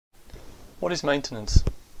What is maintenance?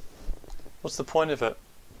 What's the point of it?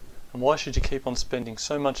 And why should you keep on spending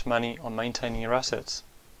so much money on maintaining your assets?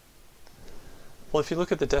 Well, if you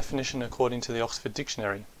look at the definition according to the Oxford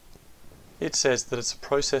Dictionary, it says that it's a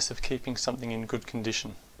process of keeping something in good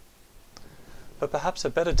condition. But perhaps a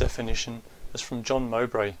better definition is from John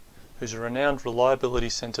Mowbray, who's a renowned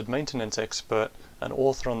reliability-centered maintenance expert and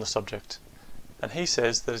author on the subject. And he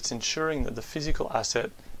says that it's ensuring that the physical asset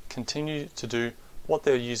continue to do what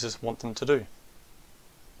their users want them to do.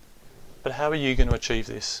 But how are you going to achieve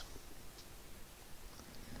this?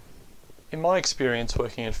 In my experience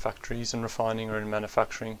working in factories and refining or in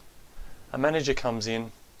manufacturing, a manager comes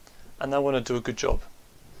in and they want to do a good job.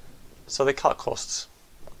 So they cut costs,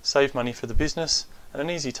 save money for the business, and an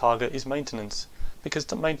easy target is maintenance, because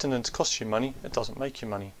maintenance costs you money, it doesn't make you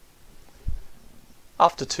money.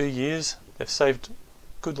 After 2 years, they've saved a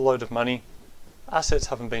good load of money, assets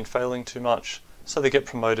haven't been failing too much, so they get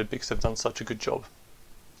promoted because they've done such a good job.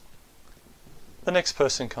 The next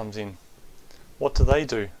person comes in. What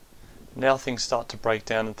do? Now things start to break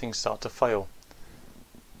down and things start to fail.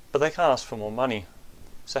 But they can't ask for more money.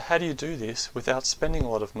 So how do you do this without spending a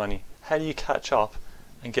lot of money? How do you catch up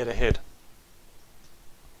and get ahead?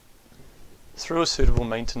 Through a suitable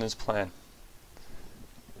maintenance plan.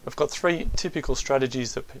 We've got 3 typical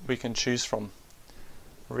strategies that we can choose from.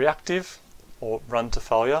 Reactive, or run to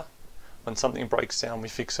failure. When something breaks down, we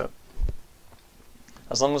fix it.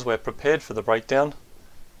 As long as we're prepared for the breakdown,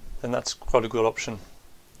 then that's quite a good option.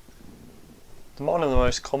 One of the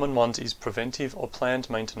most common ones is preventive or planned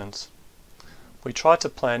maintenance. We try to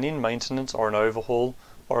plan in maintenance or an overhaul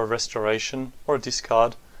or a restoration or a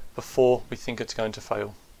discard before we think it's going to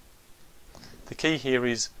fail. The key here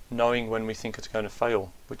is knowing when we think it's going to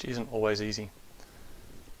fail, which isn't always easy.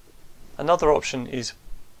 Another option is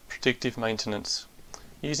predictive maintenance,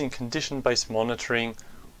 using condition-based monitoring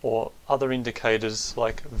or other indicators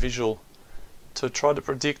like visual to try to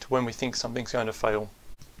predict when we think something's going to fail.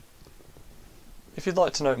 If you'd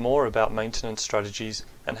like to know more about maintenance strategies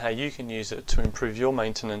and how you can use it to improve your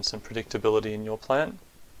maintenance and predictability in your plant,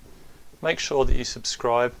 make sure that you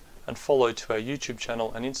subscribe and follow to our YouTube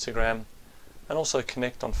channel and Instagram, and also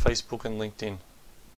connect on Facebook and LinkedIn.